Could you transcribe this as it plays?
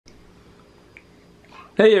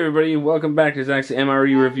Hey everybody, welcome back to Zach's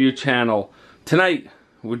MRE Review channel. Tonight,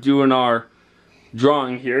 we're doing our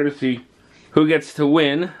drawing here to see who gets to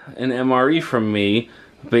win an MRE from me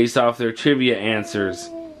based off their trivia answers.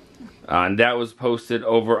 And that was posted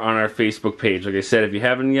over on our Facebook page. Like I said, if you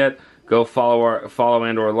haven't yet, go follow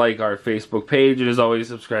and or like our Facebook page, and as always,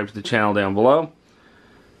 subscribe to the channel down below.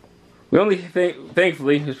 We only,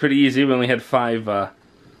 thankfully, it was pretty easy. We only had 5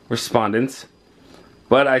 respondents.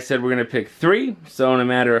 But I said we're going to pick 3, so in a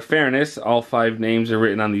matter of fairness, all 5 names are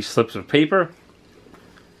written on these slips of paper.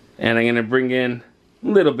 And I'm going to bring in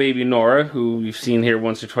little baby Nora, who you've seen here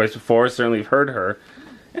once or twice before, certainly you've heard her.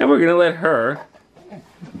 And we're going to let her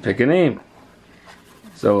pick a name.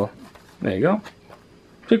 So, there you go.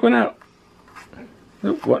 Pick one out.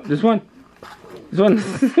 Oh, what? This one. This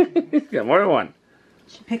one. She's got more than one.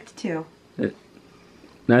 She picked 2.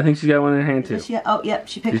 No, I think she's got one in her hand too. Oh, yep,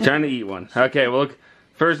 she picked She's trying to eat one. Okay, well look.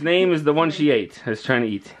 First name is the one she ate. Is trying to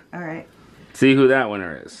eat. Alright. See who that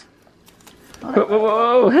winner is. Whoa, whoa,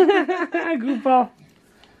 whoa. Goofball.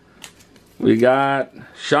 We got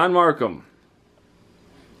Sean Markham.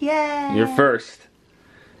 Yay! You're first.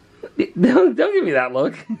 Don't give me that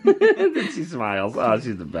look. Then she smiles. Oh,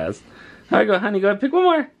 she's the best. Alright, go, honey. Go ahead. Pick one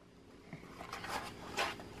more.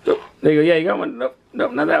 Oh, there you go. Yeah, you got one. Nope.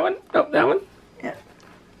 Nope, not that one. Nope, that one. Yep.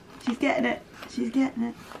 She's getting it. She's getting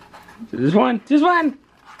it. Just one. Just one.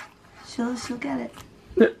 She'll get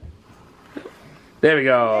it. There we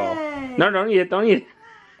go. Yay. No, don't eat it. Don't eat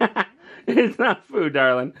it. It's not food,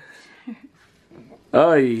 darling.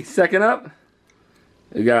 Oh, second up,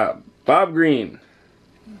 we got Bob Green.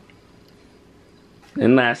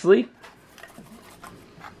 And lastly,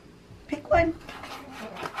 pick one.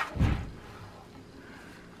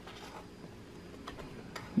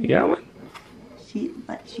 You got one?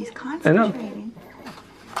 She's concentrating.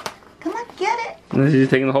 Come on, get it. And then she's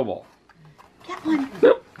taking the whole bowl. Get one.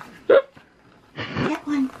 Nope. Nope. Get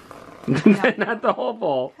one. Not the whole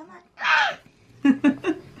bowl. Come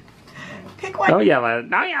on. Pick one. Don't yell at it.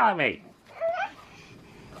 Don't yell at me.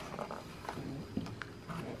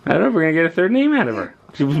 I don't know if we're going to get a third name out of her.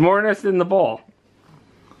 She was more interested in the bowl.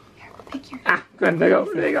 Here, pick your... Ah, go ahead. There you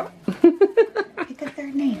go. There you go. Pick a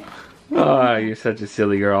third name. Oh, you're such a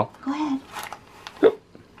silly girl. Go ahead.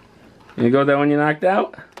 You go with that one you knocked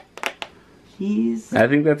out? I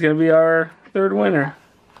think that's going to be our third winner.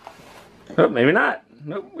 Oh, maybe not.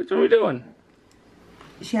 Nope. Which one are we doing?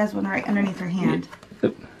 She has one right underneath her hand.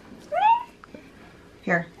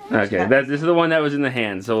 Here. Okay, this is the one that was in the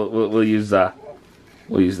hand, so we'll use that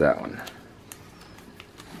one.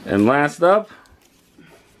 And last up,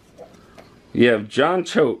 you have John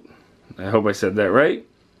Choate. I hope I said that right.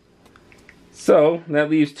 So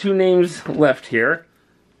that leaves 2 names left here.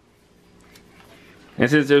 And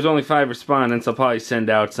since there's only 5 respondents, I'll probably send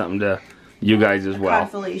out something to you guys as well.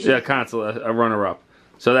 Consolation. Yeah, a runner-up.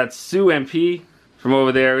 So that's Sue MP from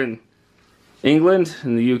over there in England,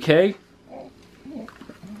 in the UK.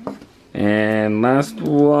 And last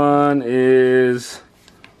one is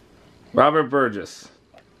Robert Burgess.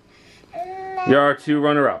 There are 2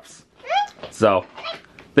 runner-ups. So,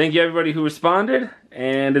 thank you everybody who responded.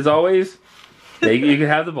 And as always, you can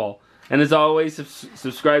have the ball. And as always,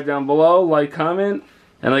 subscribe down below, like, comment.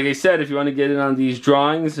 And like I said, if you want to get in on these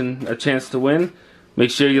drawings and a chance to win,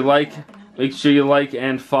 make sure you like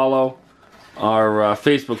and follow our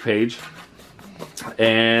Facebook page.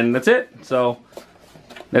 And that's it. So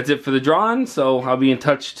that's it for the drawing. So I'll be in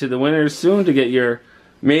touch to the winners soon to get your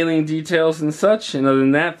mailing details and such. And other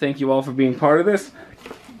than that, thank you all for being part of this.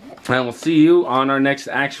 And we'll see you on our next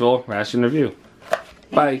actual ration review.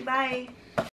 Bye. Bye.